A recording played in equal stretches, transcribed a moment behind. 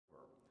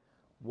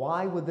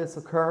Why would this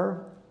occur?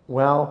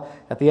 Well,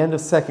 at the end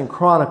of 2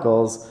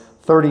 Chronicles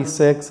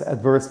 36 at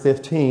verse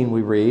 15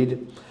 we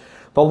read,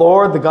 "The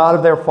Lord, the God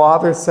of their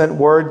fathers, sent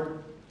word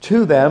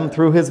to them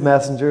through his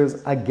messengers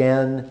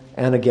again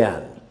and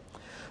again,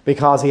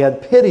 because he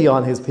had pity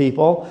on his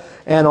people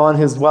and on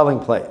his dwelling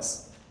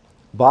place.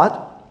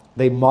 But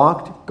they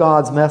mocked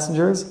God's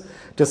messengers,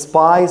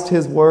 despised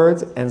his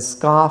words, and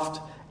scoffed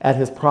at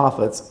his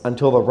prophets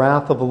until the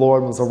wrath of the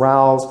Lord was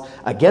aroused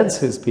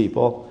against his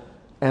people,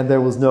 and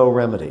there was no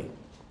remedy.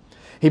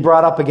 He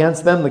brought up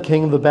against them the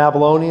king of the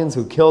Babylonians,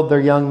 who killed their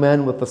young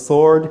men with the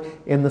sword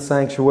in the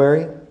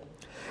sanctuary,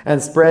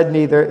 and spared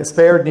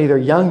neither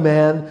young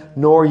man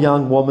nor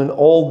young woman,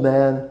 old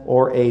man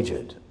or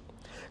aged.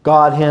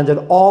 God handed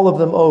all of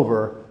them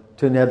over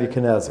to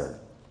Nebuchadnezzar.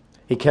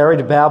 He carried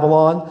to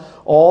Babylon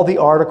all the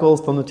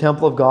articles from the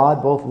temple of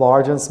God, both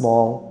large and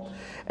small,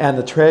 and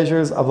the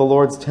treasures of the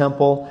Lord's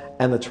temple,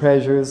 and the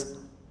treasures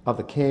of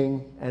the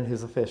king and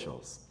his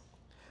officials.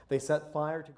 They set fire to